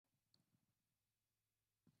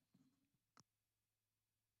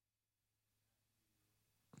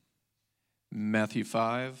Matthew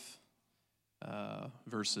 5,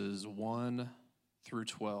 verses 1 through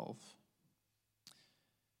 12.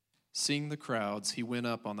 Seeing the crowds, he went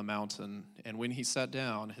up on the mountain, and when he sat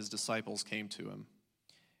down, his disciples came to him.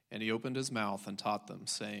 And he opened his mouth and taught them,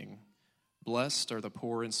 saying, Blessed are the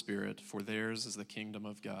poor in spirit, for theirs is the kingdom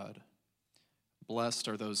of God. Blessed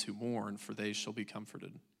are those who mourn, for they shall be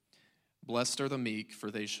comforted. Blessed are the meek,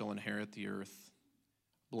 for they shall inherit the earth.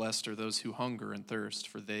 Blessed are those who hunger and thirst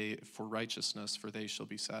for righteousness, for they shall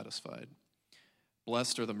be satisfied.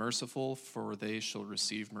 Blessed are the merciful, for they shall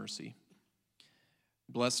receive mercy.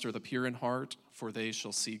 Blessed are the pure in heart, for they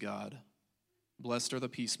shall see God. Blessed are the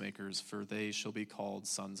peacemakers, for they shall be called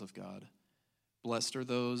sons of God. Blessed are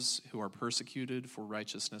those who are persecuted for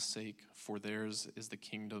righteousness' sake, for theirs is the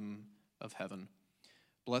kingdom of heaven.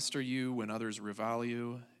 Blessed are you when others revile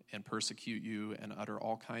you and persecute you and utter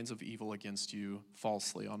all kinds of evil against you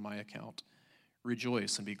falsely on my account.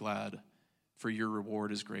 Rejoice and be glad, for your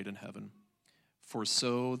reward is great in heaven. For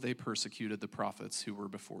so they persecuted the prophets who were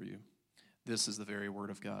before you. This is the very word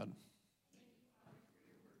of God.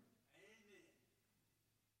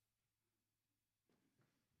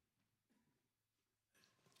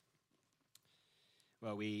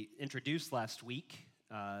 Well, we introduced last week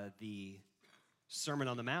the Sermon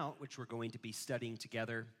on the Mount, which we're going to be studying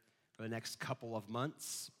together for the next couple of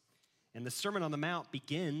months. And the Sermon on the Mount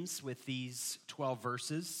begins with these 12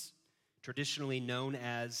 verses, traditionally known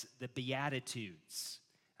as the Beatitudes.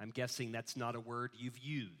 I'm guessing that's not a word you've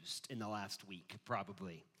used in the last week,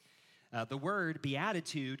 probably. The word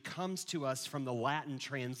beatitude comes to us from the Latin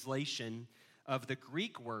translation of the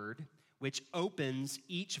Greek word, which opens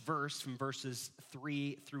each verse from verses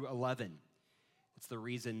 3 through 11. It's the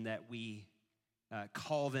reason that we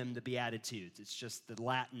call them the Beatitudes. It's just the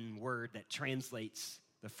Latin word that translates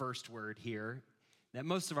the first word here that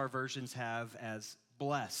most of our versions have as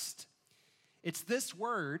blessed. It's this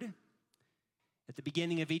word at the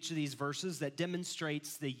beginning of each of these verses that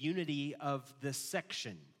demonstrates the unity of this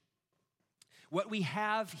section. What we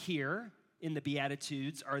have here in the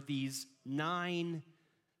Beatitudes are these 9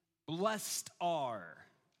 blessed are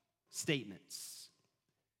statements,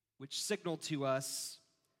 which signal to us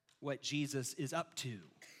what Jesus is up to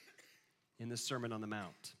in the Sermon on the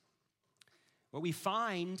Mount. What we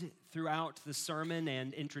find throughout the sermon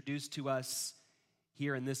and introduced to us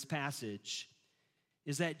here in this passage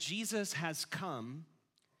is that Jesus has come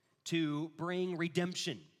to bring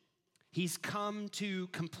redemption. He's come to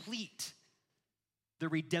complete the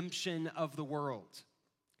redemption of the world.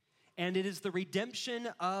 And it is the redemption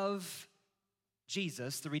of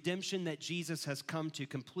Jesus, the redemption that Jesus has come to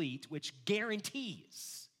complete, which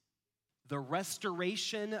guarantees the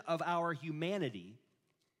restoration of our humanity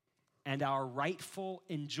and our rightful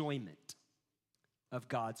enjoyment of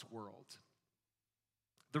God's world.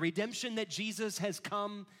 The redemption that Jesus has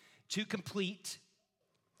come to complete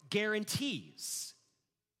guarantees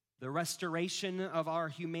the restoration of our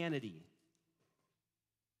humanity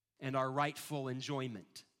and our rightful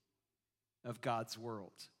enjoyment of God's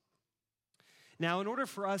world. Now, in order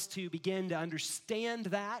for us to begin to understand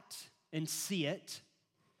that and see it,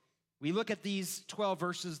 we look at these 12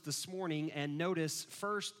 verses this morning and notice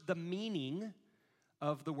first the meaning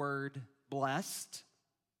of the word blessed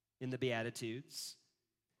in the Beatitudes,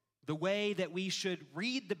 the way that we should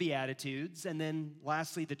read the Beatitudes, and then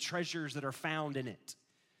lastly, the treasures that are found in it.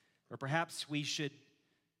 Or perhaps we should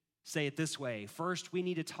say it this way. First, we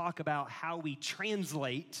need to talk about how we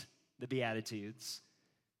translate the Beatitudes.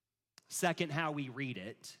 Second, how we read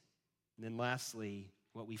it. And then lastly,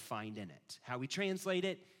 what we find in it. How we translate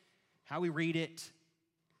it, how we read it,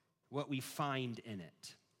 what we find in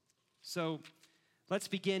it. So let's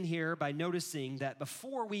begin here by noticing that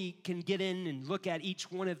before we can get in and look at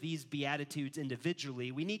each one of these Beatitudes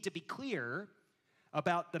individually, we need to be clear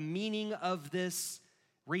about the meaning of this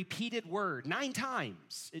repeated word. 9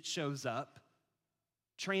 times it shows up,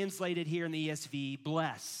 translated here in the ESV,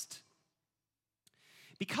 blessed.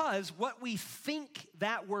 Because what we think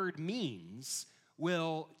that word means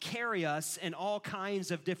will carry us in all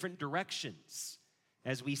kinds of different directions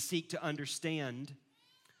as we seek to understand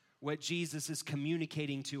what Jesus is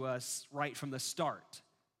communicating to us right from the start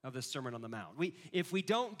of the Sermon on the Mount. If we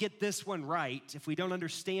don't get this one right, if we don't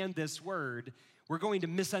understand this word, we're going to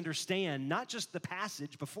misunderstand not just the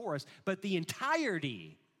passage before us, but the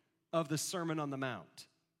entirety of the Sermon on the Mount.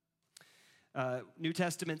 New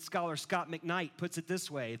Testament scholar Scott McKnight puts it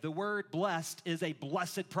this way: the word blessed is a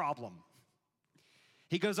blessed problem.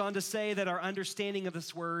 He goes on to say that our understanding of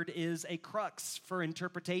this word is a crux for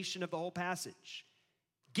interpretation of the whole passage.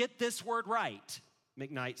 Get this word right,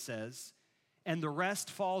 McKnight says, and the rest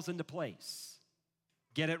falls into place.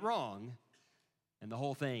 Get it wrong, and the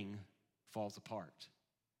whole thing falls apart.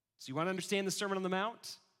 So you want to understand the Sermon on the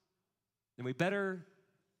Mount? Then we better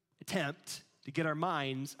attempt to get our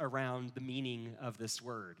minds around the meaning of this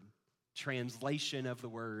word, translation of the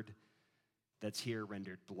word that's here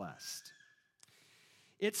rendered blessed.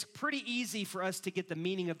 It's pretty easy for us to get the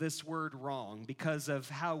meaning of this word wrong because of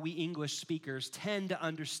how we English speakers tend to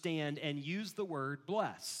understand and use the word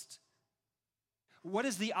blessed. What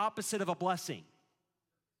is the opposite of a blessing?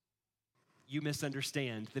 You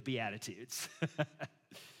misunderstand the Beatitudes.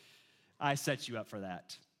 I set you up for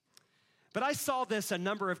that. But I saw this a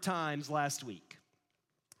number of times last week.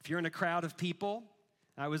 If you're in a crowd of people,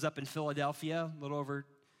 I was up in Philadelphia a little over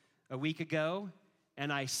a week ago,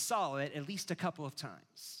 and I saw it at least a couple of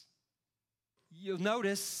times. You'll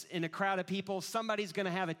notice in a crowd of people, somebody's going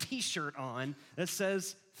to have a t-shirt on that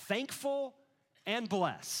says, thankful and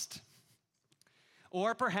blessed.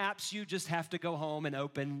 Or perhaps you just have to go home and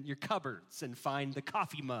open your cupboards and find the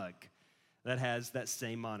coffee mug that has that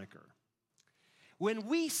same moniker. When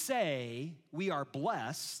we say we are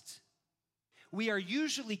blessed, we are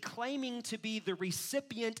usually claiming to be the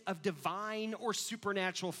recipient of divine or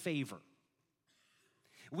supernatural favor.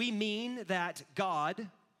 We mean that God,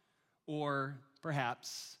 or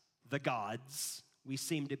perhaps the gods, we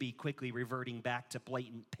seem to be quickly reverting back to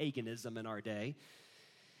blatant paganism in our day.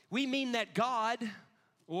 We mean that God,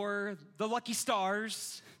 or the lucky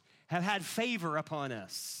stars, have had favor upon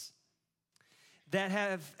us,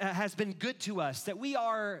 that has been good to us, that we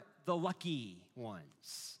are the lucky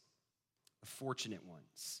ones, the fortunate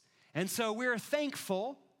ones. And so we're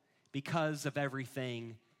thankful because of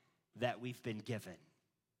everything that we've been given.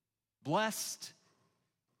 Blessed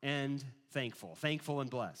and thankful and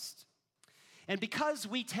blessed. And because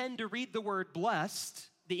we tend to read the word blessed,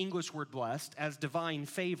 the English word blessed, as divine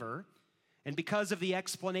favor, and because of the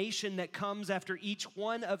explanation that comes after each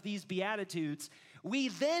one of these Beatitudes, we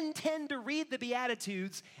then tend to read the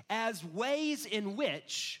Beatitudes as ways in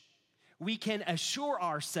which we can assure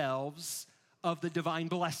ourselves of the divine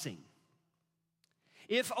blessing.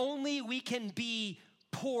 If only we can be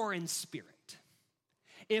poor in spirit.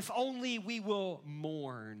 If only we will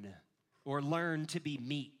mourn or learn to be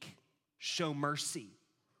meek, show mercy,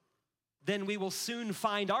 then we will soon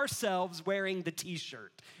find ourselves wearing the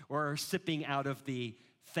t-shirt or sipping out of the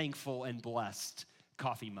thankful and blessed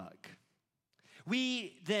coffee mug.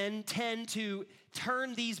 We then tend to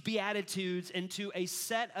turn these Beatitudes into a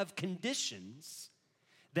set of conditions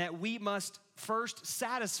that we must first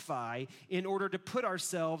satisfy in order to put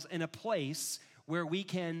ourselves in a place where we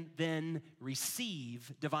can then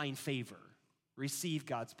receive divine favor, receive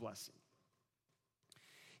God's blessing.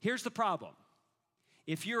 Here's the problem.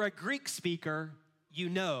 If you're a Greek speaker, you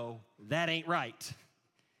know that ain't right.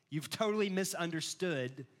 You've totally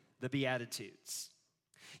misunderstood the Beatitudes.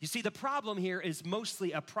 You see, the problem here is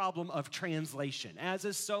mostly a problem of translation, as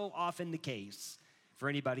is so often the case for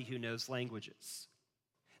anybody who knows languages.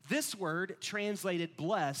 This word, translated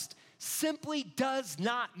blessed, simply does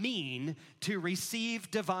not mean to receive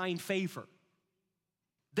divine favor.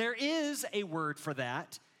 There is a word for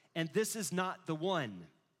that, and this is not the one.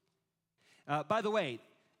 By the way,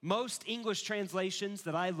 most English translations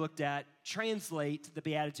that I looked at translate the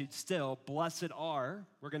Beatitudes still, blessed are.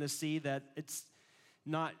 We're going to see that it's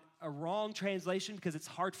not a wrong translation because it's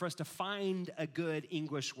hard for us to find a good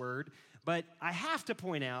English word. But I have to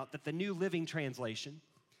point out that the New Living Translation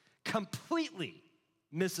completely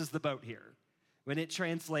misses the boat here when it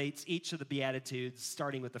translates each of the Beatitudes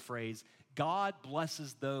starting with the phrase, God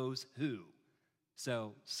blesses those who.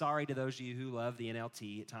 So sorry to those of you who love the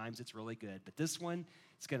NLT. At times it's really good. But this one,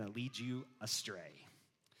 it's going to lead you astray.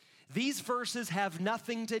 These verses have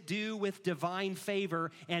nothing to do with divine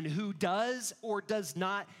favor and who does or does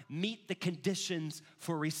not meet the conditions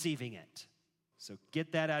for receiving it. So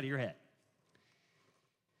get that out of your head.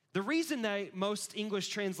 The reason that most English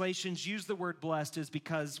translations use the word blessed is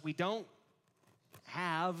because we don't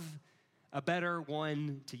have a better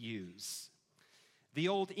one to use. The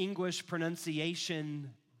Old English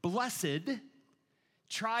pronunciation, blessed,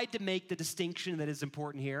 tried to make the distinction that is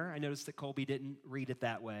important here. I noticed that Colby didn't read it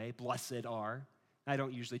that way, blessed are. I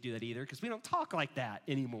don't usually do that either because we don't talk like that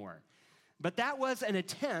anymore. But that was an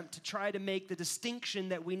attempt to try to make the distinction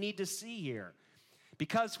that we need to see here.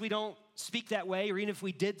 Because we don't speak that way, or even if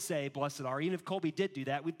we did say blessed are, even if Colby did do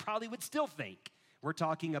that, we probably would still think we're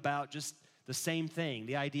talking about just the same thing,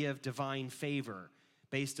 the idea of divine favor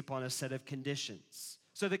based upon a set of conditions.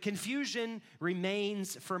 So the confusion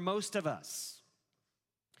remains for most of us.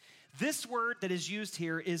 This word that is used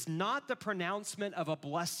here is not the pronouncement of a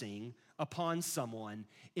blessing upon someone.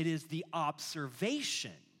 It is the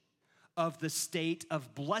observation of the state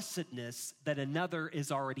of blessedness that another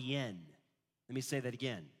is already in. Let me say that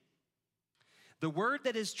again. The word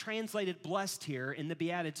that is translated blessed here in the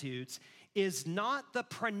Beatitudes is not the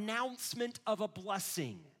pronouncement of a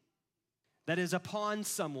blessing that is upon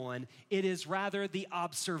someone. It is rather the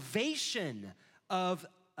observation of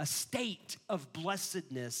a state of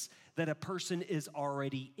blessedness that a person is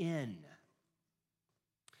already in.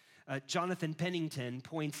 Jonathan Pennington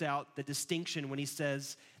points out the distinction when he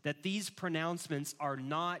says that these pronouncements are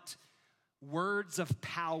not words of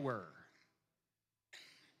power,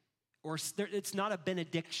 or it's not a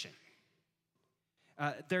benediction.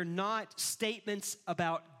 They're not statements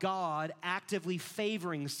about God actively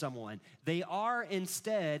favoring someone. They are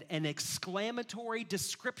instead an exclamatory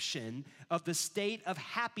description of the state of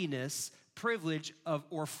happiness, privilege,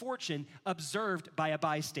 or fortune observed by a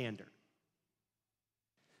bystander.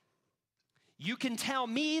 You can tell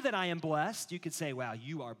me that I am blessed. You could say, wow,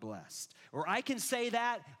 you are blessed. Or I can say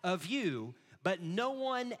that of you, but no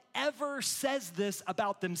one ever says this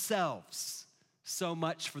about themselves. So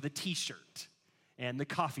much for the t-shirt and the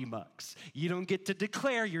coffee mugs. You don't get to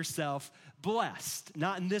declare yourself blessed.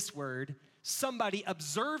 Not in this word. Somebody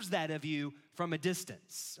observes that of you from a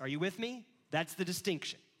distance. Are you with me? That's the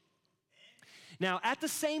distinction. Now, at the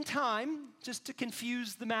same time, just to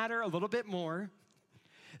confuse the matter a little bit more,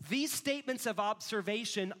 these statements of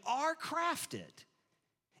observation are crafted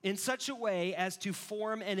in such a way as to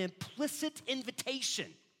form an implicit invitation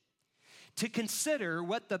to consider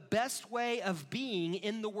what the best way of being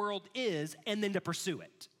in the world is and then to pursue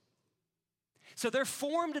it. So they're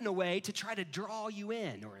formed in a way to try to draw you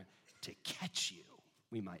in or to catch you,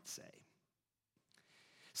 we might say.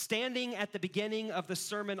 Standing at the beginning of the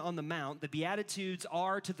Sermon on the Mount, the Beatitudes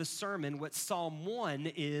are to the sermon what Psalm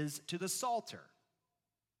 1 is to the Psalter.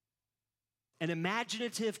 An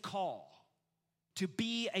imaginative call to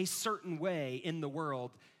be a certain way in the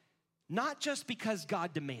world, not just because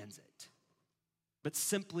God demands it, but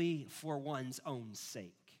simply for one's own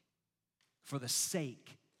sake, for the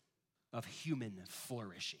sake of human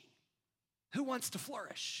flourishing. Who wants to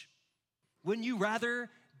flourish? Wouldn't you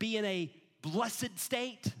rather be in a blessed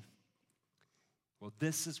state? Well,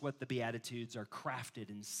 this is what the Beatitudes are crafted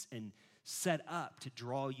and set up to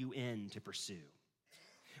draw you in to pursue.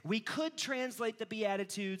 We could translate the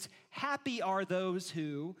Beatitudes, happy are those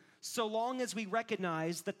who, so long as we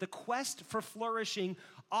recognize that the quest for flourishing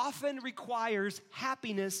often requires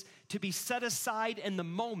happiness to be set aside in the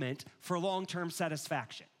moment for long-term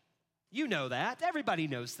satisfaction. You know that. Everybody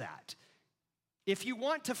knows that. If you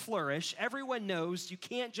want to flourish, everyone knows you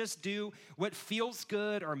can't just do what feels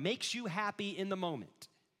good or makes you happy in the moment.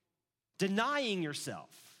 Denying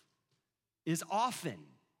yourself is often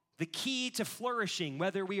the key to flourishing,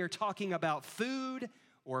 whether we are talking about food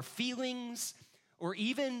or feelings or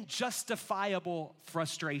even justifiable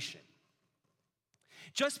frustration.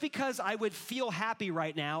 Just because I would feel happy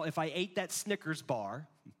right now if I ate that Snickers bar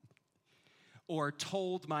or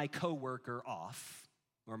told my coworker off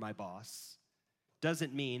or my boss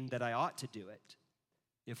doesn't mean that I ought to do it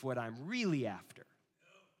if what I'm really after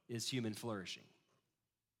is human flourishing.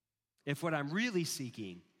 If what I'm really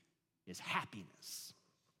seeking is happiness.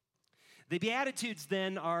 The Beatitudes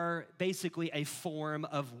then are basically a form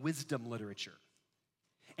of wisdom literature.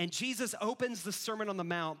 And Jesus opens the Sermon on the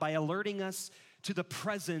Mount by alerting us to the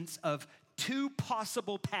presence of two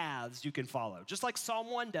possible paths you can follow. Just like Psalm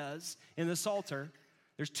 1 does in the Psalter,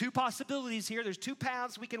 there's two possibilities here. There's two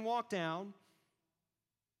paths we can walk down.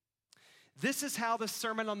 This is how the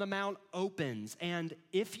Sermon on the Mount opens. And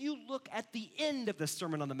if you look at the end of the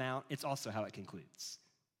Sermon on the Mount, it's also how it concludes.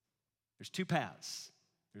 There's two paths.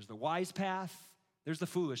 There's the wise path, there's the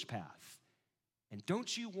foolish path. And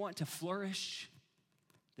don't you want to flourish?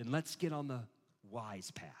 Then let's get on the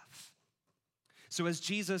wise path. So as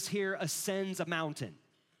Jesus here ascends a mountain,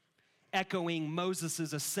 echoing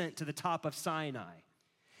Moses' ascent to the top of Sinai,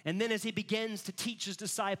 and then as he begins to teach his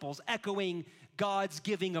disciples, echoing God's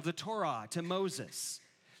giving of the Torah to Moses,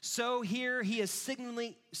 so here he is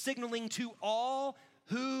signaling to all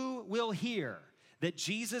who will hear that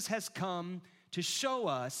Jesus has come to show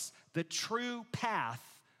us the true path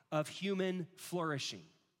of human flourishing.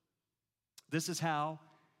 This is how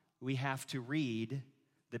we have to read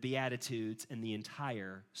the Beatitudes and the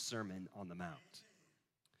entire Sermon on the Mount.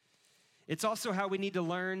 It's also how we need to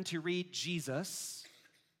learn to read Jesus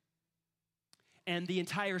and the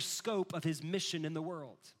entire scope of his mission in the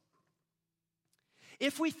world.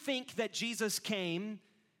 If we think that Jesus came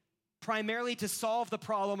primarily to solve the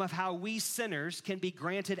problem of how we sinners can be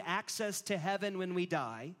granted access to heaven when we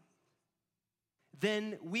die,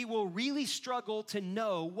 then we will really struggle to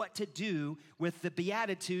know what to do with the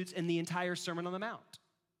Beatitudes and the entire Sermon on the Mount.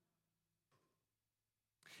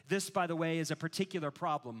 This, by the way, is a particular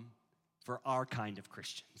problem for our kind of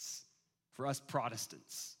Christians, for us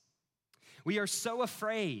Protestants. We are so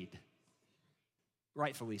afraid,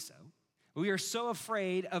 rightfully so, we are so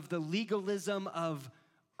afraid of the legalism of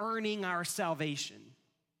earning our salvation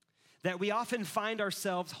that we often find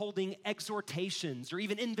ourselves holding exhortations or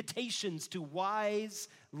even invitations to wise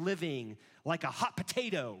living like a hot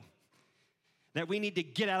potato that we need to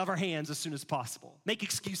get out of our hands as soon as possible, make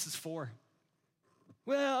excuses for.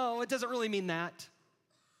 Well, it doesn't really mean that.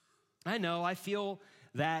 I know, I feel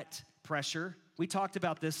that pressure. We talked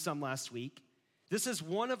about this some last week. This is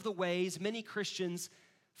one of the ways many Christians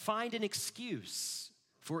find an excuse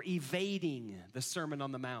for evading the Sermon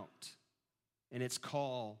on the Mount and its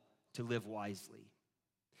call to live wisely.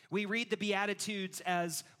 We read the Beatitudes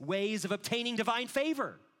as ways of obtaining divine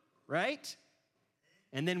favor, right?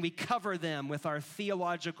 And then we cover them with our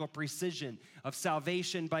theological precision of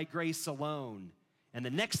salvation by grace alone. And the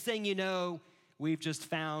next thing you know, we've just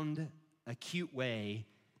found a cute way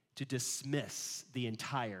to dismiss the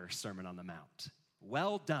entire Sermon on the Mount.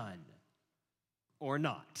 Well done, or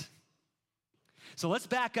not. So let's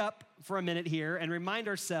back up for a minute here and remind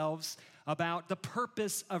ourselves about the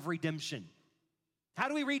purpose of redemption. How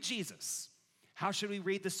do we read Jesus? How should we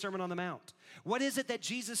read the Sermon on the Mount? What is it that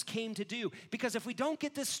Jesus came to do? Because if we don't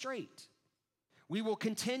get this straight, we will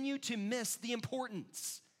continue to miss the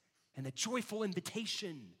importance and the joyful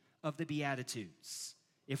invitation of the Beatitudes.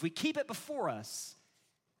 If we keep it before us,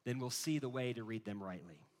 then we'll see the way to read them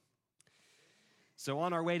rightly. So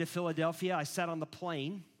on our way to Philadelphia, I sat on the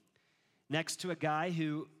plane next to a guy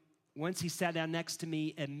who, once he sat down next to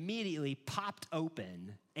me, immediately popped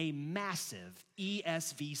open a massive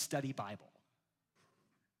ESV study Bible.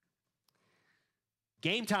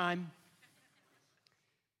 Game time.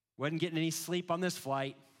 Wasn't getting any sleep on this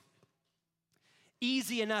flight.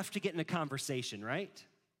 Easy enough to get in a conversation, right?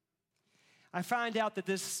 I found out that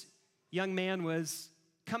this young man was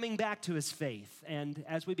coming back to his faith, and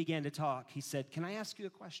as we began to talk, he said, "Can I ask you a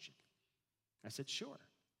question?" I said, "Sure."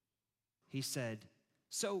 He said,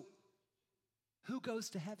 "So, who goes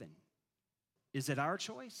to heaven? Is it our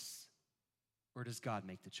choice, or does God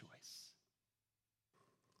make the choice?"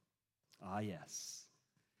 Ah, yes.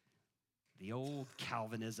 The old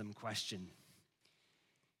Calvinism question.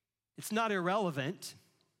 It's not irrelevant.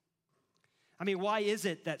 I mean, why is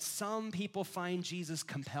it that some people find Jesus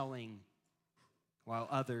compelling while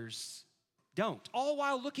others don't? All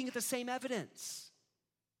while looking at the same evidence.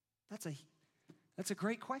 That's a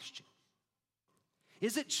great question.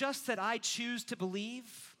 Is it just that I choose to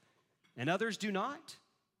believe and others do not?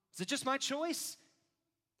 Is it just my choice?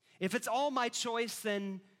 If it's all my choice,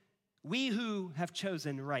 then we who have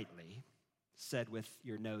chosen rightly, said with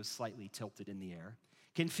your nose slightly tilted in the air,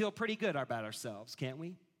 can feel pretty good about ourselves, can't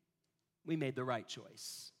we? We made the right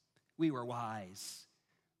choice. We were wise.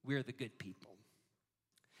 We're the good people.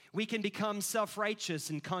 We can become self-righteous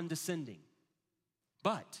and condescending.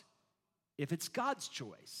 But if it's God's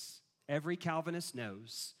choice, every Calvinist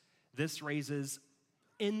knows this raises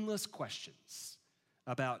endless questions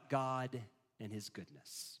about God and his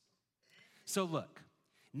goodness. So look,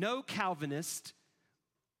 no Calvinist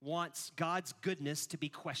wants God's goodness to be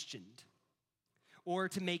questioned or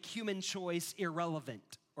to make human choice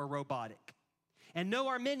irrelevant or robotic. And no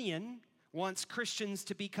Arminian wants Christians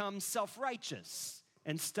to become self-righteous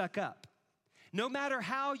and stuck up. No matter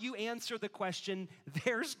how you answer the question,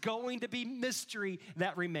 there's going to be mystery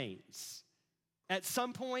that remains. At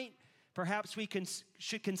some point, perhaps we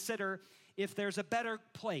should consider if there's a better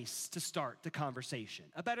place to start the conversation,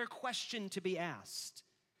 a better question to be asked,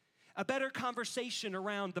 a better conversation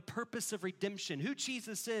around the purpose of redemption, who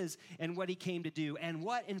Jesus is and what he came to do, and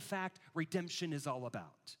what, in fact, redemption is all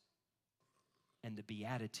about. And the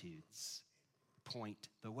Beatitudes point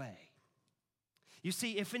the way. You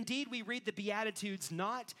see, if indeed we read the Beatitudes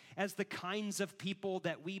not as the kinds of people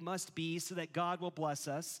that we must be so that God will bless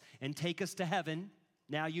us and take us to heaven,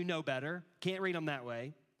 now you know better, can't read them that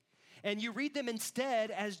way, and you read them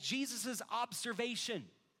instead as Jesus' observation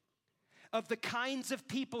of the kinds of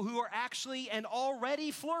people who are actually and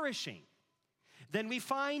already flourishing, then we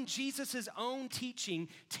find Jesus' own teaching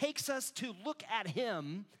takes us to look at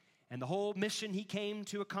him and the whole mission he came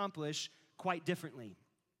to accomplish quite differently.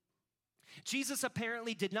 Jesus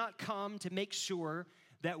apparently did not come to make sure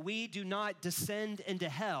that we do not descend into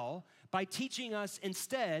hell by teaching us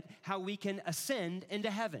instead how we can ascend into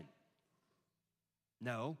heaven.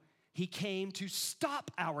 No, he came to stop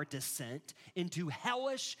our descent into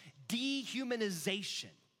hellish dehumanization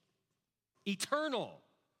eternal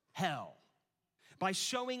hell, by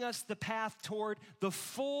showing us the path toward the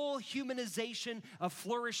full humanization of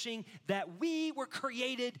flourishing that we were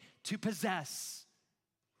created to possess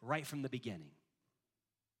right from the beginning.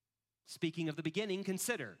 Speaking of the beginning,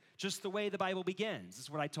 consider just the way the Bible begins. This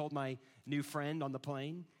is what I told my new friend on the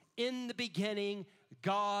plane. In the beginning,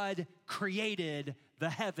 God created the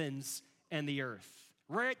heavens and the earth.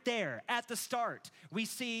 Right there at the start, we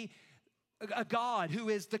see a God who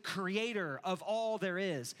is the creator of all there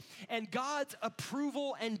is. And God's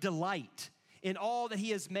approval and delight in all that he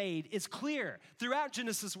has made is clear throughout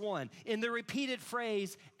Genesis 1 in the repeated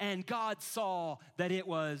phrase, and God saw that it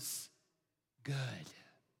was good.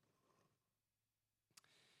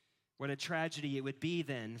 What a tragedy it would be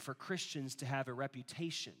then for Christians to have a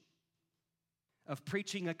reputation of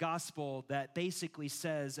preaching a gospel that basically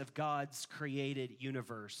says of God's created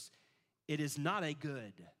universe, it is not a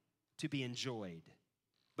good to be enjoyed,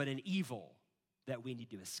 but an evil that we need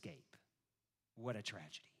to escape. What a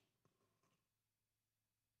tragedy.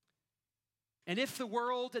 And if the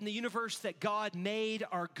world and the universe that God made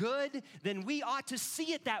are good, then we ought to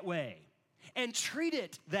see it that way and treat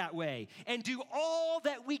it that way and do all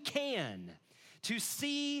that we can to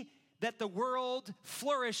see that the world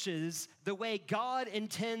flourishes the way God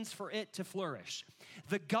intends for it to flourish.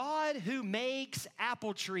 The God who makes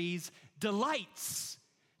apple trees delights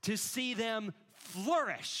to see them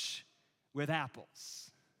flourish with apples,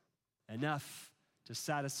 enough to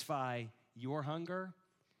satisfy your hunger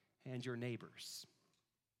and your neighbors.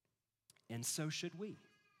 And so should we.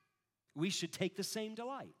 We should take the same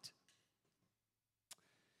delight.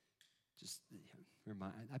 Just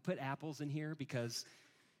remind, I put apples in here because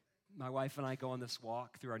my wife and I go on this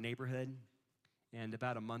walk through our neighborhood, and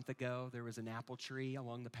about a month ago, there was an apple tree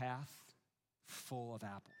along the path full of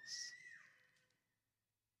apples.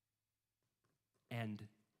 And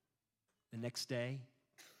the next day,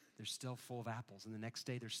 they're still full of apples. And the next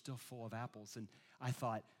day, they're still full of apples. And I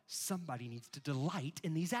thought, somebody needs to delight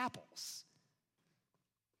in these apples.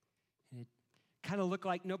 And it kind of looked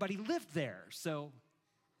like nobody lived there. So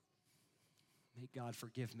may God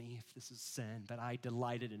forgive me if this is sin, but I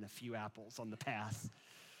delighted in a few apples on the path.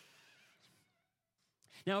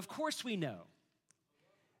 Now, of course, we know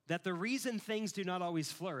that the reason things do not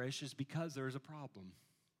always flourish is because there is a problem.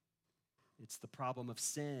 It's the problem of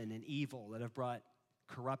sin and evil that have brought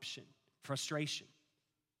corruption, frustration,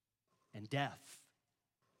 and death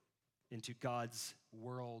into God's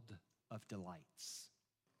world of delights.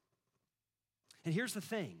 And here's the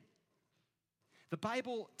thing. The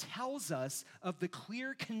Bible tells us of the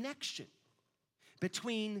clear connection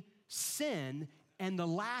between sin and the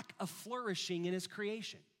lack of flourishing in his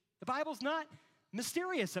creation. The Bible's not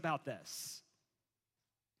mysterious about this.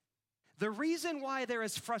 The reason why there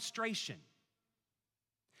is frustration,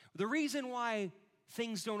 the reason why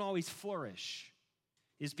things don't always flourish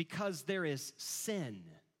is because there is sin.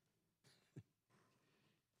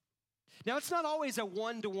 Now, it's not always a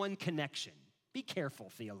one-to-one connection. Be careful,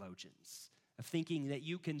 theologians, of thinking that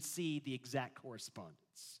you can see the exact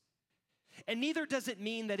correspondence. And neither does it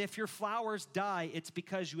mean that if your flowers die, it's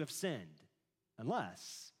because you have sinned,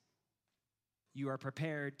 unless you are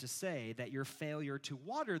prepared to say that your failure to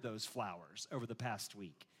water those flowers over the past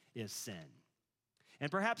week is sin. And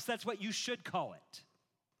perhaps that's what you should call it.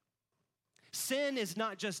 Sin is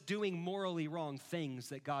not just doing morally wrong things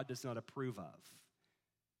that God does not approve of.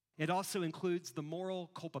 It also includes the moral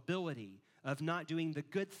culpability of not doing the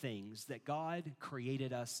good things that God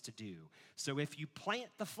created us to do. So if you plant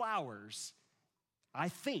the flowers, I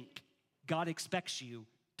think God expects you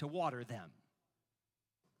to water them.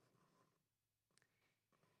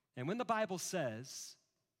 And when the Bible says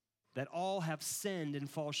that all have sinned and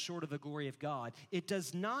fall short of the glory of God, it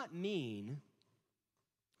does not mean,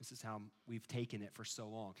 this is how we've taken it for so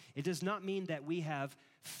long, it does not mean that we have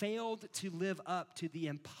failed to live up to the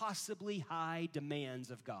impossibly high demands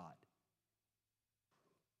of God.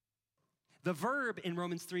 The verb in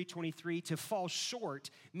Romans 3:23, to fall short,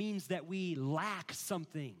 means that we lack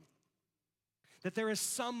something, that there is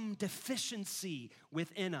some deficiency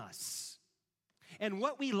within us. And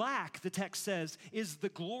what we lack, the text says, is the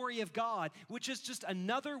glory of God, which is just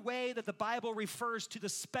another way that the Bible refers to the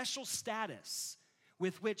special status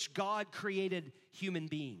with which God created human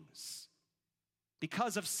beings.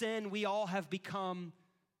 Because of sin, we all have become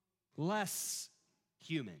less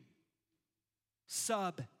human,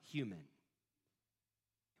 subhuman.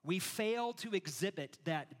 We fail to exhibit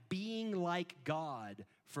that being like God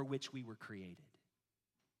for which we were created.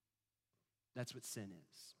 That's what sin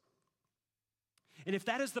is. And if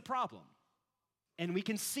that is the problem, and we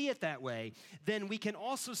can see it that way, then we can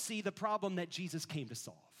also see the problem that Jesus came to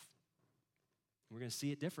solve. We're going to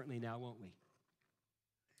see it differently now, won't we?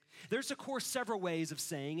 There's, of course, several ways of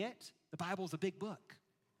saying it. The Bible's a big book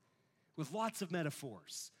with lots of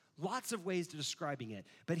metaphors, lots of ways to describing it.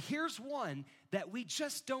 But here's one that we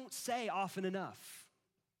just don't say often enough.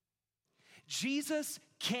 Jesus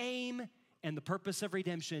came, and the purpose of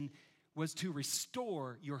redemption was to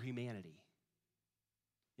restore your humanity.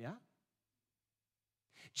 Yeah?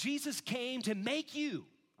 Jesus came to make you,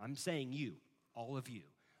 I'm saying you, all of you,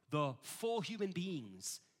 the full human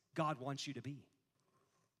beings God wants you to be.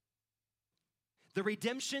 The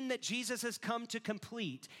redemption that Jesus has come to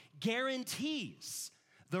complete guarantees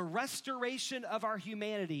the restoration of our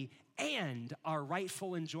humanity and our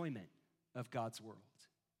rightful enjoyment of God's world.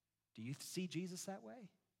 Do you see Jesus that way?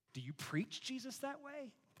 Do you preach Jesus that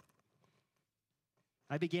way?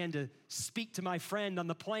 I began to speak to my friend on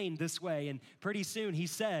the plane this way, and pretty soon he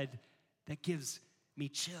said, that gives me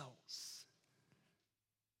chills.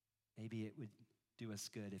 Maybe it would do us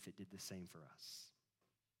good if it did the same for us.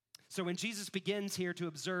 So when Jesus begins here to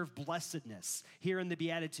observe blessedness here in the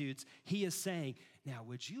Beatitudes, he is saying, now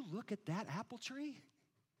would you look at that apple tree?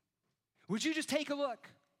 Would you just take a look?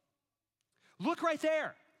 Look right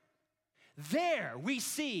there. There we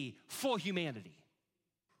see full humanity.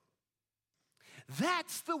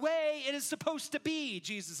 That's the way it is supposed to be,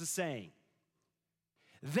 Jesus is saying.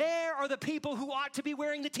 There are the people who ought to be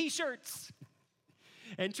wearing the t-shirts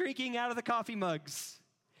and drinking out of the coffee mugs.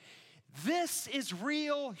 This is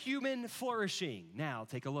real human flourishing. Now,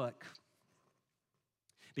 take a look.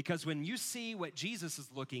 Because when you see what Jesus is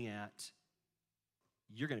looking at,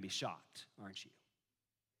 you're going to be shocked, aren't you?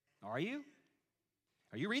 Are you?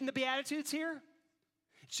 Are you reading the Beatitudes here?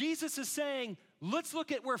 Jesus is saying, let's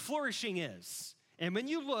look at where flourishing is. And when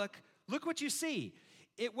you look what you see.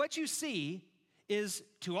 What you see is,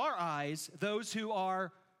 to our eyes, those who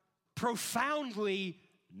are profoundly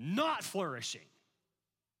not flourishing.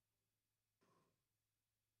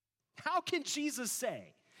 How can Jesus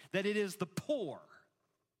say that it is the poor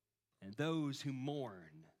and those who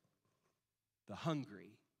mourn, the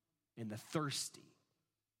hungry and the thirsty,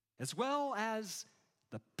 as well as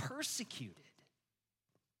the persecuted,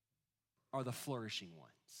 are the flourishing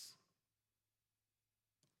ones?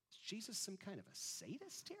 Is Jesus some kind of a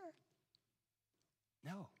sadist here?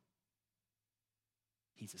 No.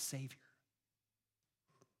 He's a Savior.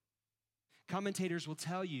 Commentators will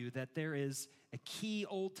tell you that there is a key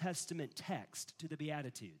Old Testament text to the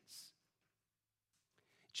Beatitudes.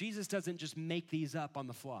 Jesus doesn't just make these up on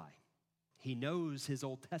the fly. He knows his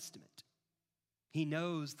Old Testament. He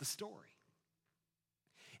knows the story.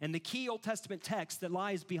 And the key Old Testament text that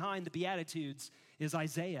lies behind the Beatitudes is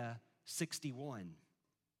Isaiah 61.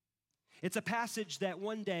 It's a passage that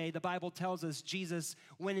one day, the Bible tells us, Jesus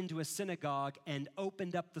went into a synagogue and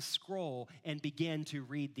opened up the scroll and began to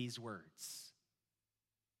read these words.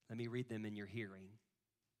 Let me read them in your hearing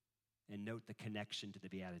and note the connection to the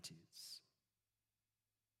Beatitudes.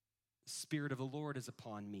 The Spirit of the Lord is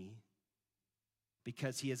upon me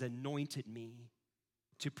because he has anointed me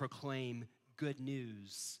to proclaim good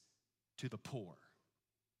news to the poor.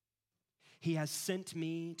 He has sent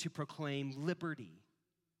me to proclaim liberty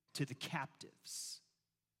to the captives,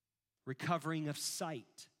 recovering of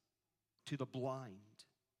sight to the blind,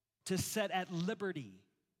 to set at liberty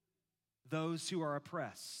those who are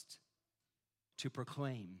oppressed, to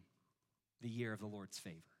proclaim the year of the Lord's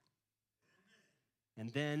favor. And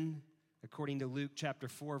then, according to Luke chapter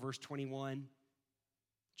 4, verse 21,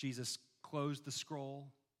 Jesus closed the scroll.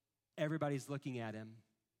 Everybody's looking at him,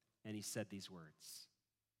 and he said these words: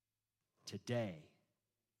 today,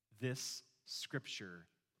 this scripture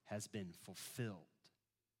has been fulfilled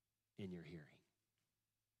in your hearing.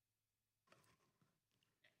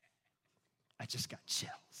 I just got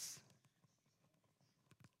chills.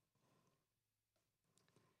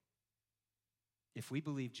 If we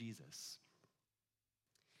believe Jesus,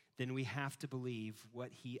 then we have to believe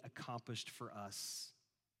what he accomplished for us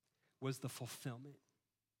was the fulfillment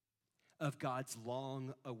of God's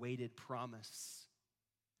long-awaited promise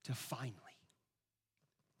to finally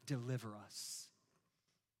deliver us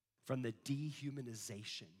from the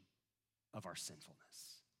dehumanization of our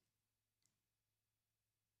sinfulness.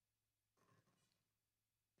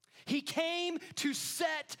 He came to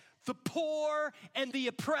set the poor and the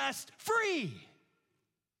oppressed free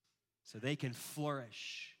so they can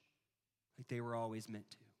flourish like they were always meant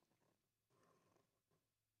to.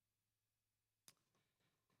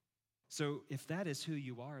 So if that is who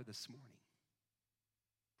you are this morning,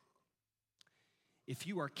 if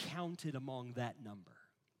you are counted among that number,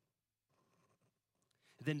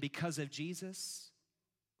 then because of Jesus,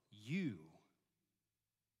 you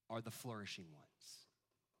are the flourishing ones.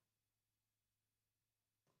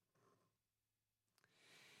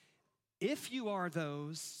 if you are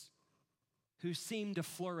those who seem to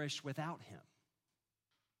flourish without him,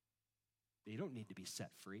 you don't need to be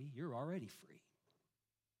set free. You're already free.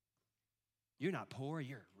 You're not poor,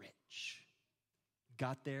 you're rich.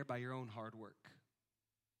 Got there by your own hard work.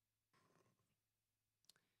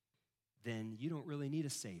 Then you don't really need a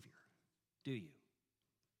Savior, do you?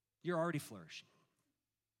 You're already flourishing.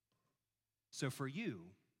 So for you,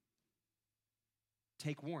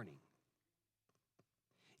 take warning.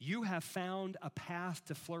 You have found a path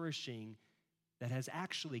to flourishing that has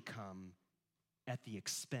actually come at the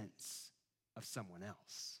expense of someone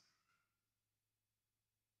else.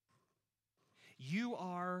 You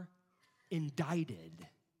are indicted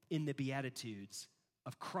in the Beatitudes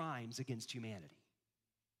of crimes against humanity.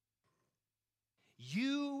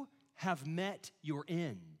 You have met your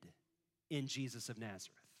end in Jesus of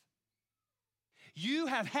Nazareth. You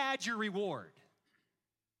have had your reward,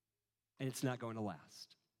 and it's not going to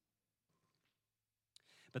last.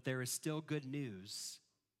 But there is still good news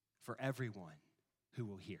for everyone who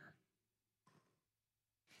will hear.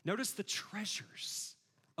 Notice the treasures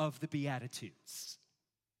of the Beatitudes.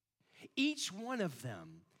 Each one of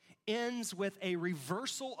them ends with a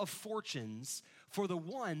reversal of fortunes for the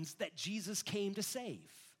ones that Jesus came to save.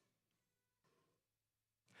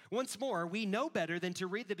 Once more, we know better than to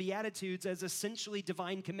read the Beatitudes as essentially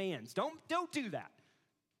divine commands. Don't do that.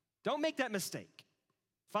 Don't make that mistake.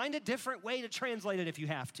 Find a different way to translate it if you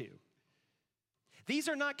have to. These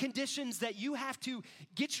are not conditions that you have to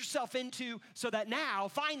get yourself into so that now,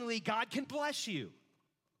 finally, God can bless you.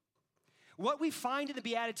 What we find in the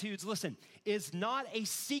Beatitudes, listen, is not a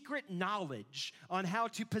secret knowledge on how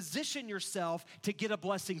to position yourself to get a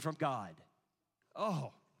blessing from God.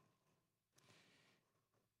 Oh.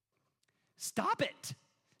 Stop it.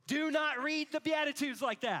 Do not read the Beatitudes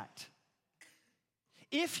like that.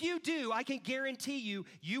 If you do, I can guarantee you,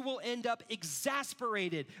 you will end up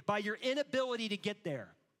exasperated by your inability to get there.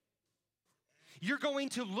 You're going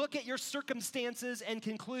to look at your circumstances and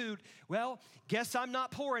conclude, well, guess I'm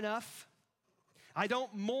not poor enough. I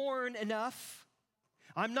don't mourn enough.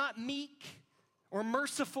 I'm not meek or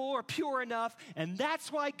merciful or pure enough, and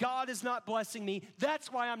that's why God is not blessing me.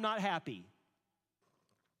 That's why I'm not happy.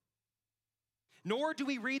 Nor do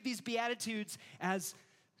we read these Beatitudes as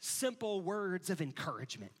simple words of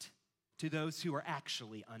encouragement to those who are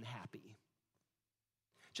actually unhappy.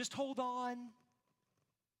 Just hold on.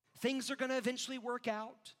 Things are going to eventually work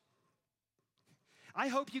out. I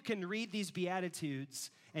hope you can read these Beatitudes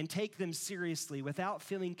and take them seriously without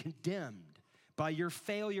feeling condemned by your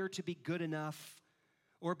failure to be good enough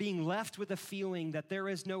or being left with a feeling that there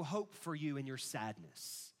is no hope for you in your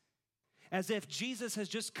sadness. As if Jesus has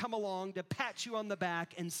just come along to pat you on the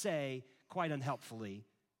back and say, quite unhelpfully,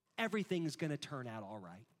 everything's going to turn out all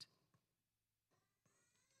right.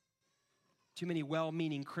 Too many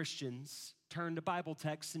well-meaning Christians turn to Bible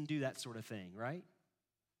texts and do that sort of thing, right?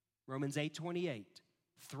 Romans 8:28,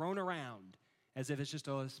 thrown around as if it's just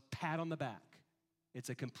a pat on the back. It's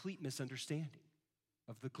a complete misunderstanding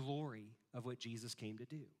of the glory of what Jesus came to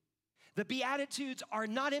do. The Beatitudes are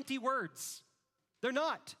not empty words. They're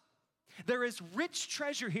not. There is rich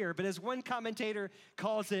treasure here, but as one commentator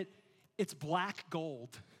calls it, it's black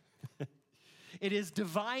gold. It is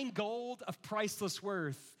divine gold of priceless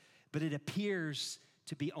worth, but it appears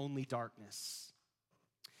to be only darkness.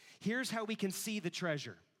 Here's how we can see the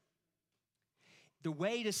treasure. The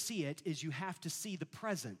way to see it is you have to see the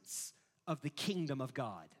presence of the kingdom of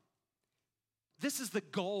God. This is the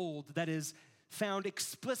gold that is found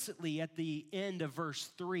explicitly at the end of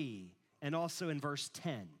verse 3 and also in verse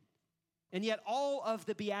 10. And yet all of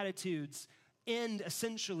the Beatitudes end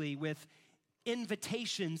essentially with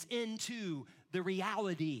invitations into the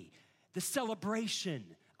reality, the celebration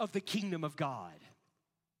of the kingdom of God.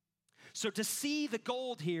 So to see the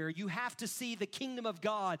gold here, you have to see the kingdom of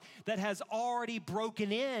God that has already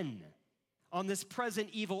broken in on this present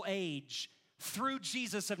evil age through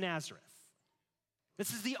Jesus of Nazareth.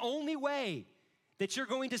 This is the only way that you're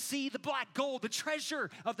going to see the black gold, the treasure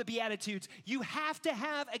of the Beatitudes. You have to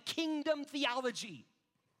have a kingdom theology.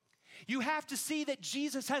 You have to see that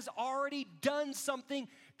Jesus has already done something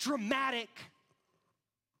dramatic.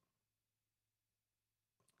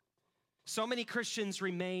 So many Christians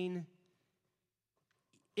remain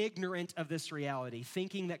ignorant of this reality,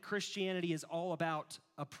 thinking that Christianity is all about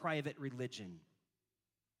a private religion.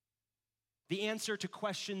 The answer to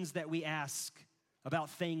questions that we ask about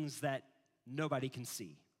things that nobody can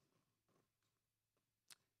see.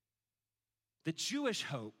 The Jewish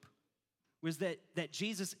hope was that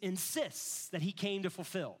Jesus insists that he came to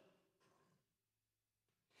fulfill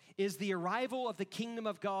is the arrival of the kingdom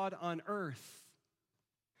of God on earth,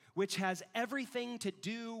 which has everything to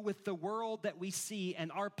do with the world that we see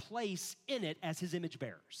and our place in it as his image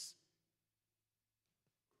bearers.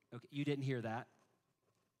 Okay, you didn't hear that,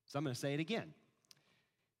 so I'm going to say it again.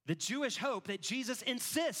 The Jewish hope that Jesus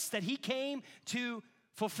insists that he came to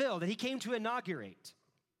fulfill, that he came to inaugurate,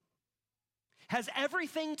 has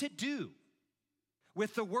everything to do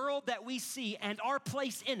with the world that we see and our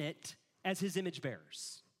place in it as his image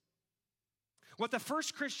bearers. What the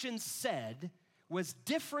first Christians said was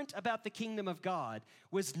different about the kingdom of God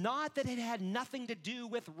was not that it had nothing to do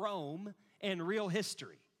with Rome and real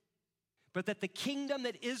history, but that the kingdom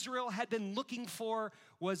that Israel had been looking for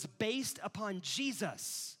was based upon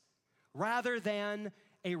Jesus rather than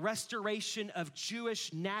a restoration of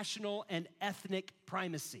Jewish national and ethnic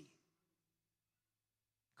primacy.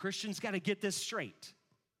 Christians got to get this straight,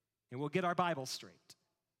 and we'll get our Bible straight.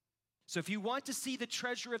 So if you want to see the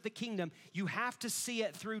treasure of the kingdom, you have to see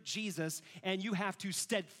it through Jesus, and you have to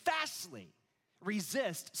steadfastly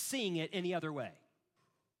resist seeing it any other way.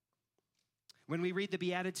 When we read the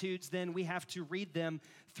Beatitudes, then we have to read them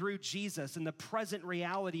through Jesus and the present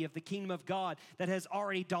reality of the kingdom of God that has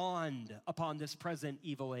already dawned upon this present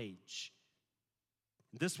evil age.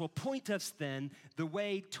 This will point us then the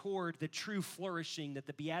way toward the true flourishing that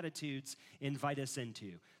the Beatitudes invite us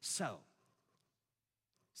into. So,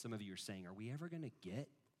 some of you are saying, are we ever going to get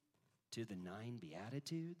to the 9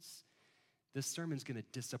 Beatitudes? This sermon's going to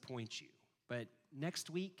disappoint you. But next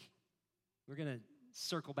week, we're going to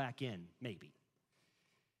circle back in, maybe.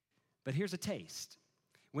 But here's a taste.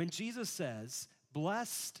 When Jesus says,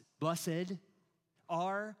 blessed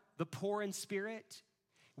are the poor in spirit,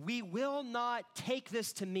 we will not take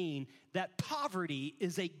this to mean that poverty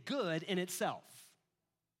is a good in itself.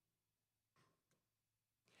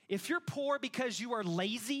 If you're poor because you are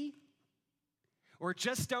lazy or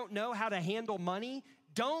just don't know how to handle money,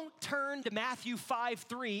 don't turn to Matthew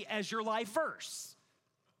 5:3 as your life verse.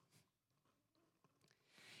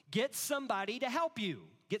 Get somebody to help you.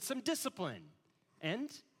 Get some discipline and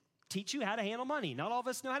teach you how to handle money. Not all of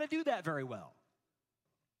us know how to do that very well.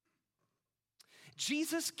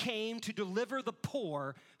 Jesus came to deliver the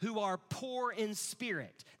poor who are poor in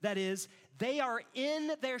spirit. That is, they are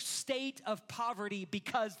in their state of poverty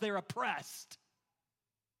because they're oppressed.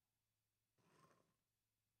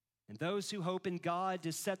 And those who hope in God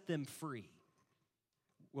to set them free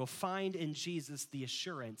will find in Jesus the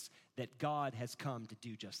assurance that God has come to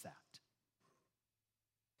do just that.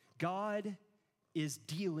 God is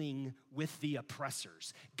dealing with the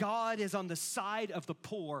oppressors. God is on the side of the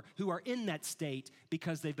poor who are in that state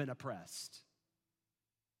because they've been oppressed.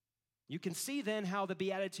 You can see then how the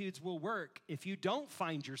Beatitudes will work if you don't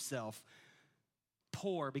find yourself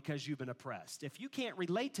poor because you've been oppressed. If you can't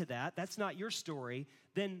relate to that, that's not your story,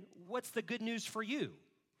 then what's the good news for you?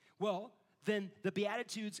 Well, then the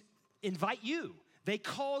Beatitudes invite you. They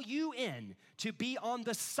call you in to be on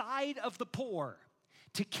the side of the poor,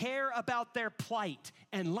 to care about their plight,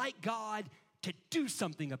 and like God, to do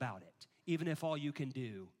something about it, even if all you can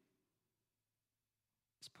do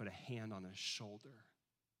is put a hand on a shoulder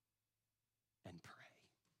and pray.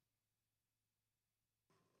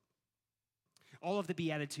 All of the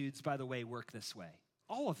Beatitudes, by the way, work this way.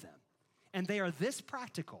 All of them. And they are this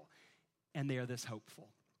practical, and they are this hopeful.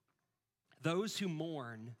 Those who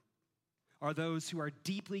mourn are those who are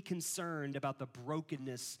deeply concerned about the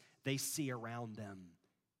brokenness they see around them,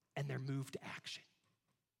 and they're moved to action.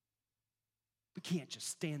 We can't just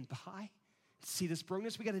stand by and see this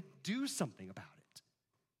brokenness. We got to do something about it.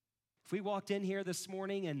 If we walked in here this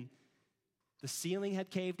morning and the ceiling had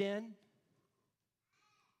caved in,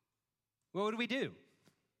 what would we do?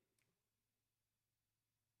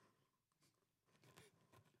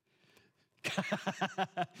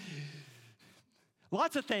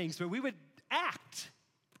 Lots of things, but we would act.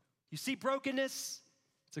 You see brokenness,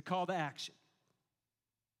 it's a call to action.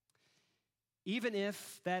 Even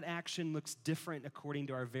if that action looks different according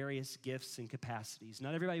to our various gifts and capacities.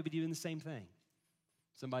 Not everybody will be doing the same thing.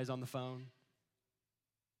 Somebody's on the phone.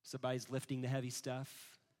 Somebody's lifting the heavy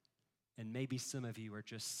stuff. And maybe some of you are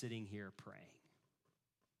just sitting here praying.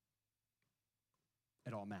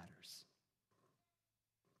 It all matters.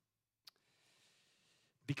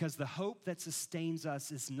 Because the hope that sustains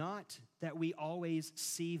us is not that we always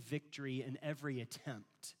see victory in every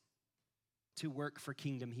attempt to work for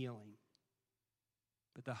kingdom healing.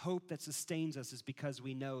 But the hope that sustains us is because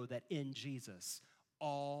we know that in Jesus,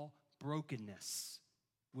 all brokenness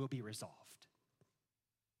will be resolved.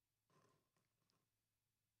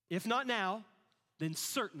 If not now, then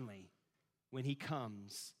certainly when he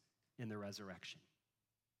comes in the resurrection.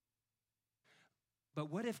 But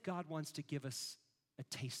what if God wants to give us a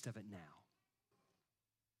taste of it now?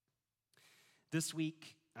 This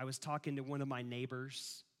week, I was talking to one of my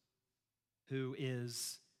neighbors who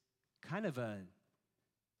is kind of a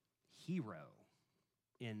hero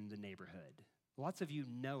in the neighborhood. Lots of you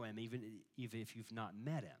know him, even if you've not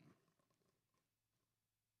met him.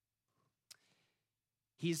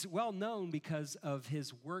 He's well known because of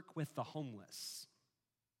his work with the homeless.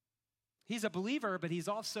 He's a believer, but he's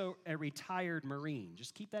also a retired Marine.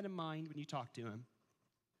 Just keep that in mind when you talk to him.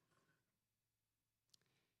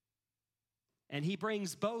 And he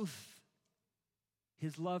brings both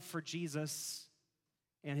his love for Jesus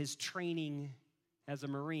and his training as a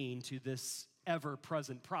Marine to this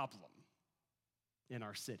ever-present problem in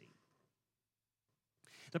our city.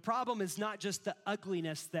 The problem is not just the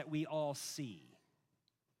ugliness that we all see.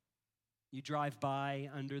 You drive by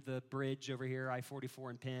under the bridge over here,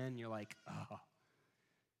 I-44 in Penn, and you're like, oh,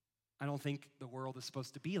 I don't think the world is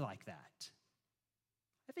supposed to be like that.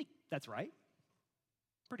 I think that's right.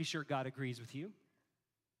 Pretty sure God agrees with you.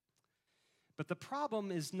 But the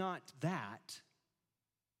problem is not that.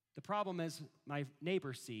 The problem, as my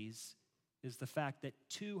neighbor sees, is the fact that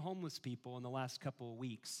 2 homeless people in the last couple of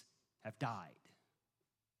weeks have died.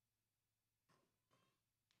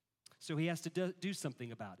 So he has to do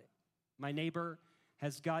something about it. My neighbor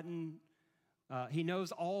has he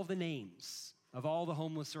knows all the names of all the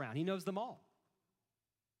homeless around. He knows them all.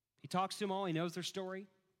 He talks to them all. He knows their story.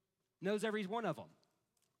 Knows every one of them.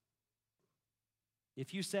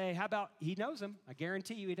 If you say, how about, he knows them. I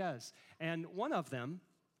guarantee you he does. And one of them,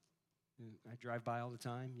 I drive by all the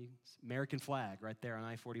time, American flag right there on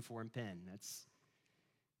I-44 in Penn. That's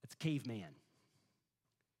caveman.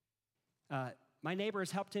 My neighbor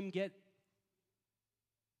has helped him get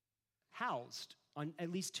housed on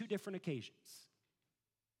at least 2 different occasions.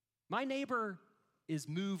 My neighbor is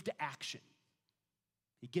moved to action.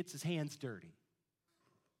 He gets his hands dirty.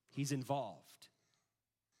 He's involved.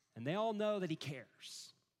 And they all know that he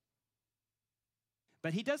cares.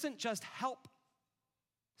 But he doesn't just help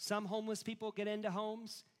some homeless people get into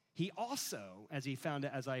homes. He also, as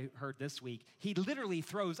I heard this week, he literally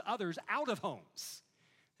throws others out of homes.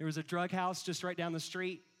 There was a drug house just right down the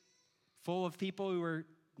street full of people who were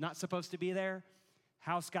not supposed to be there.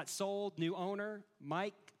 House got sold, new owner,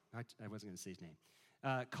 Mike, I wasn't going to say his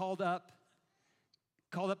name, called up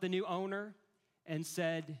the new owner and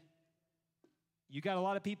said, you got a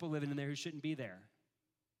lot of people living in there who shouldn't be there,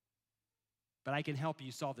 but I can help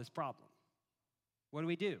you solve this problem. What do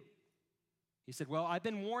we do? He said, well, I've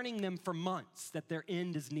been warning them for months that their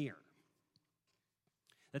end is near,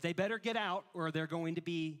 that they better get out or they're going to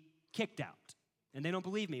be kicked out. And they don't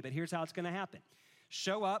believe me, but here's how it's going to happen.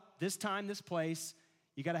 Show up, this time, this place.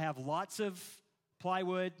 You got to have lots of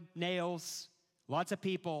plywood, nails, lots of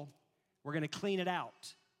people. We're going to clean it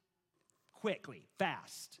out quickly,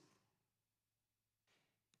 fast.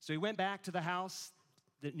 So he went back to the house.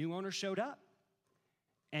 The new owner showed up.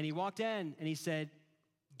 And he walked in and he said,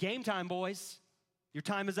 game time, boys. Your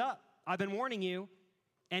time is up. I've been warning you.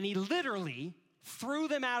 And he literally threw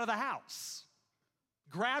them out of the house.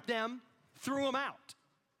 Grabbed them, threw them out.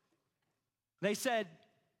 They said,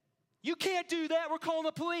 you can't do that. We're calling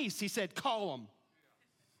the police. He said, call them.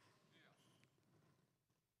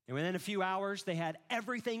 And within a few hours, they had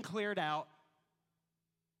everything cleared out.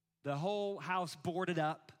 The whole house boarded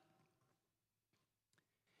up.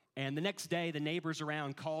 And the next day, the neighbors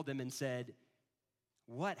around called them and said,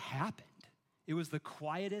 what happened? It was the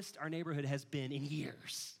quietest our neighborhood has been in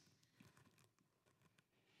years.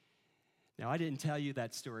 Now, I didn't tell you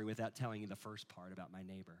that story without telling you the first part about my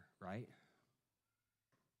neighbor, right?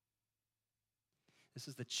 This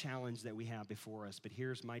is the challenge that we have before us, but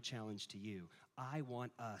here's my challenge to you. I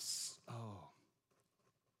want us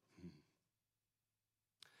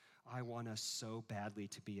so badly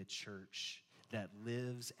to be a church that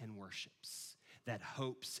lives and worships, that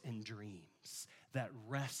hopes and dreams, that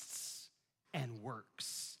rests and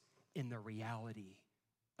works in the reality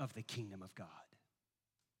of the kingdom of God.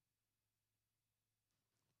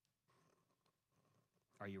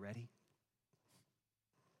 Are you ready?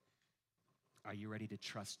 Are you ready to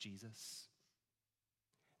trust Jesus?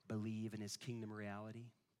 Believe in his kingdom reality?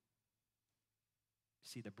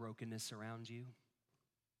 See the brokenness around you,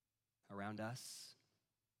 around us?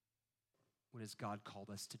 What has God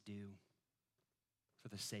called us to do for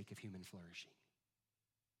the sake of human flourishing?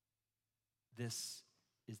 This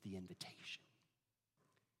is the invitation.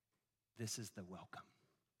 This is the welcome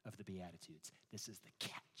of the Beatitudes. This is the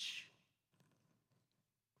catch.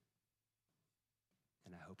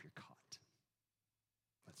 And I hope you're caught.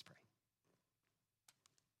 Let's pray.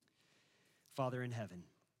 Father in heaven,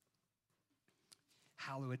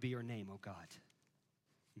 hallowed be your name, O God.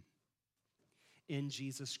 In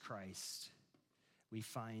Jesus Christ, we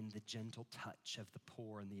find the gentle touch of the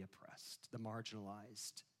poor and the oppressed, the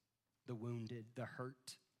marginalized, the wounded, the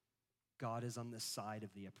hurt. God is on the side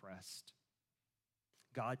of the oppressed.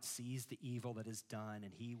 God sees the evil that is done,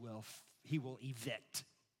 and he will evict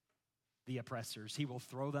the oppressors. He will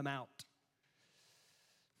throw them out.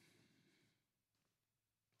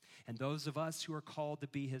 And those of us who are called to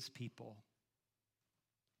be his people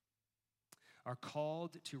are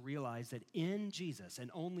called to realize that in Jesus,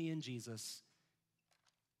 and only in Jesus,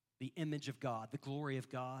 the image of God, the glory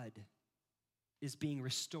of God is being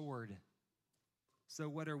restored. So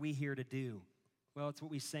what are we here to do? Well, it's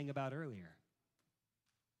what we sang about earlier.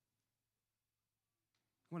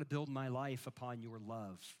 I want to build my life upon your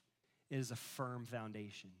love. It is a firm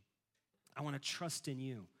foundation. I want to trust in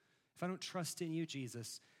you. If I don't trust in you,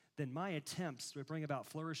 Jesus, then my attempts to bring about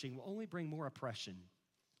flourishing will only bring more oppression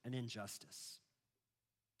and injustice.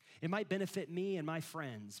 It might benefit me and my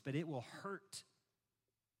friends, but it will hurt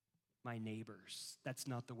my neighbors. That's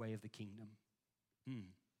not the way of the kingdom.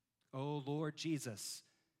 Oh, Lord Jesus,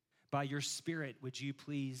 by your Spirit, would you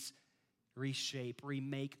please reshape,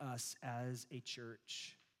 remake us as a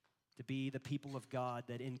church to be the people of God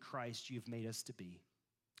that in Christ you've made us to be.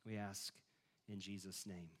 We ask in Jesus'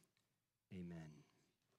 name, amen.